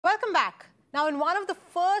Welcome back. Now, in one of the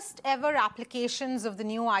first ever applications of the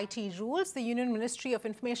new IT rules, the Union Ministry of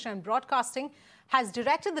Information and Broadcasting has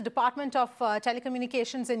directed the Department of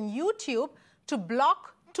Telecommunications and YouTube to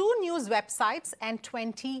block 2 news websites and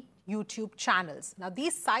 20 YouTube channels. Now,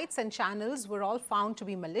 these sites and channels were all found to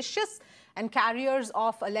be malicious and carriers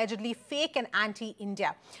of allegedly fake and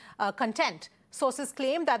anti-India content. Sources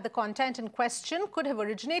claim that the content in question could have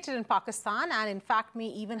originated in Pakistan and, in fact, may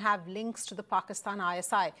even have links to the Pakistan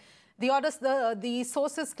ISI. The orders the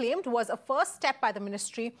sources claimed was a first step by the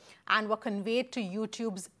ministry and were conveyed to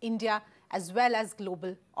YouTube's India as well as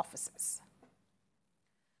global offices.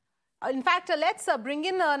 In fact, let's bring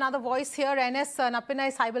in another voice here. NS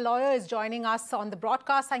Nappinai, cyber lawyer, is joining us on the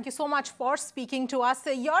broadcast. Thank you so much for speaking to us.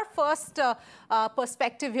 Your first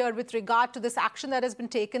perspective here with regard to this action that has been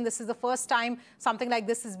taken. This is the first time something like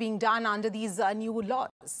this is being done under these new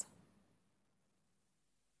laws.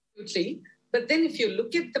 Absolutely. But then if you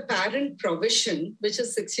look at the parent provision, which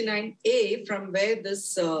is 69A, from where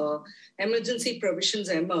this emergency provisions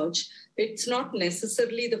emerge, it's not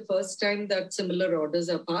necessarily the first time that similar orders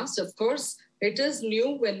are passed. Of course, it is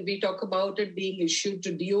new when we talk about it being issued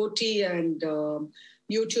to DOT and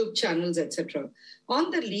YouTube channels, etc.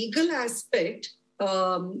 On the legal aspect,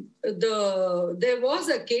 there was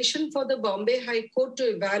occasion for the Bombay High Court to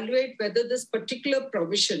evaluate whether this particular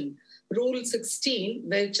provision, Rule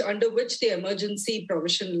 16, under which the emergency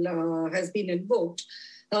provision has been invoked,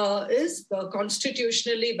 is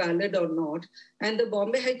constitutionally valid or not. And the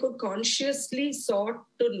Bombay High Court consciously sought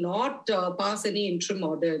to not pass any interim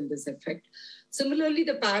order in this effect. Similarly,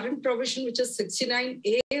 the parent provision, which is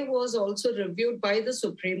 69A, was also reviewed by the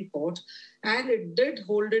Supreme Court, and it did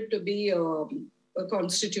hold it to be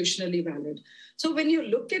constitutionally valid. So when you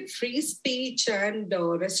look at free speech and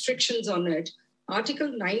restrictions on it,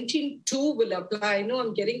 Article 19.2 will apply. I know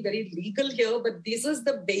I'm getting very legal here, but this is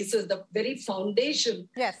the basis, the very foundation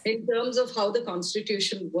in terms of how the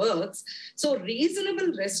Constitution works. So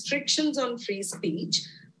reasonable restrictions on free speech,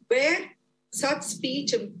 where such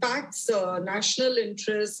speech impacts national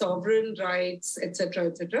interests, sovereign rights,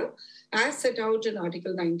 etc., as set out in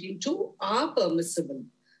Article 19.2, are permissible.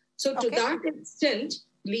 So to that extent,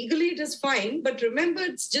 legally it is fine, but remember,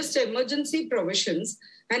 it's just emergency provisions,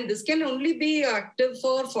 and this can only be active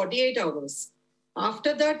for 48 hours.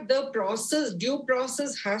 After that, the due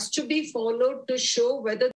process has to be followed to show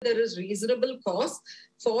whether there is reasonable cause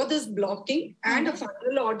for this blocking, and a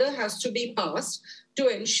final order has to be passed to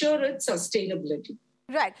ensure its sustainability.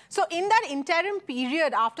 Right. So in that interim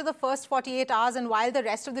period after the first 48 hours and while the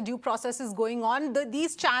rest of the due process is going on,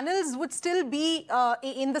 these channels would still be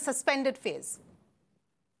in the suspended phase?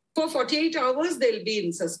 For 48 hours, they'll be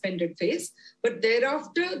in suspended phase, but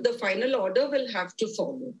thereafter, the final order will have to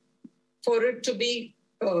follow for it to be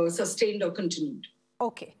sustained or continued.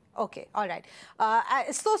 Okay. Okay, all right.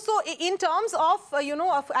 So in terms of,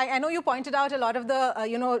 I know you pointed out a lot of the,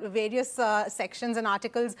 various sections and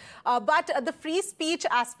articles, but the free speech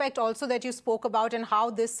aspect also that you spoke about and how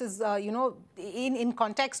this is, in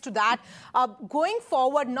context to that, going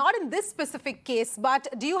forward, not in this specific case, but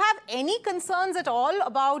do you have any concerns at all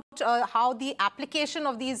about how the application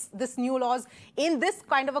of this new laws in this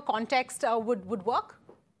kind of a context would work?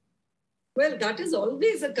 Well, that is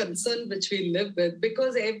always a concern which we live with,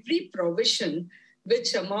 because every provision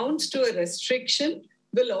which amounts to a restriction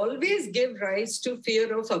will always give rise to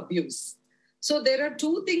fear of abuse. So there are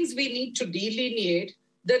 2 things we need to delineate: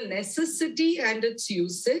 the necessity and its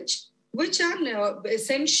usage, which are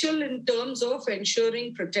essential in terms of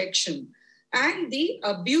ensuring protection, and the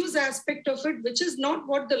abuse aspect of it, which is not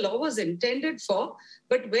what the law was intended for,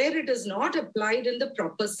 but where it is not applied in the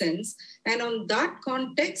proper sense. And on that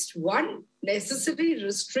context, one, necessary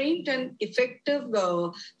restraint and effective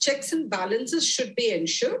checks and balances should be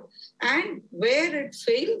ensured. And where it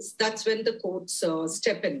fails, that's when the courts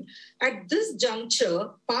step in. At this juncture,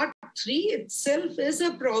 Part 3 itself is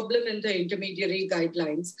a problem in the intermediary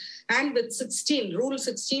guidelines. And with Rule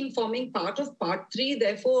 16 forming part of Part 3,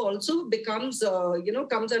 therefore also becomes,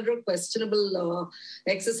 comes under a questionable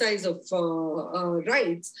exercise of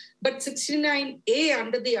rights. But 69A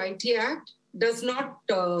under the IT Act does not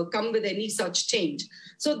come with any such change.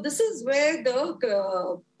 So this is where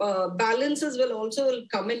the balances will also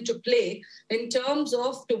come into play in terms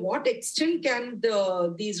of to what extent can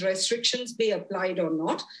these restrictions be applied or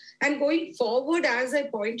not. And going forward, as I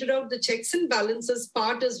pointed out, the checks and balances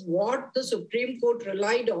part is what the Supreme Court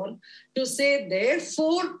relied on to say,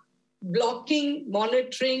 therefore, blocking,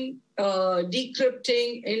 monitoring,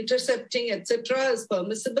 decrypting, intercepting, etc. is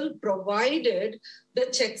permissible, provided the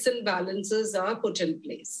checks and balances are put in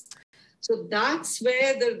place. So that's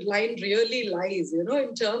where the line really lies,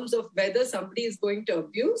 in terms of whether somebody is going to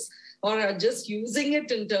abuse or are just using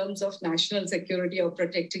it in terms of national security or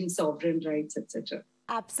protecting sovereign rights, etc.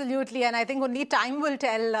 Absolutely. And I think only time will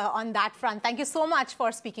tell on that front. Thank you so much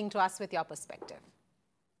for speaking to us with your perspective.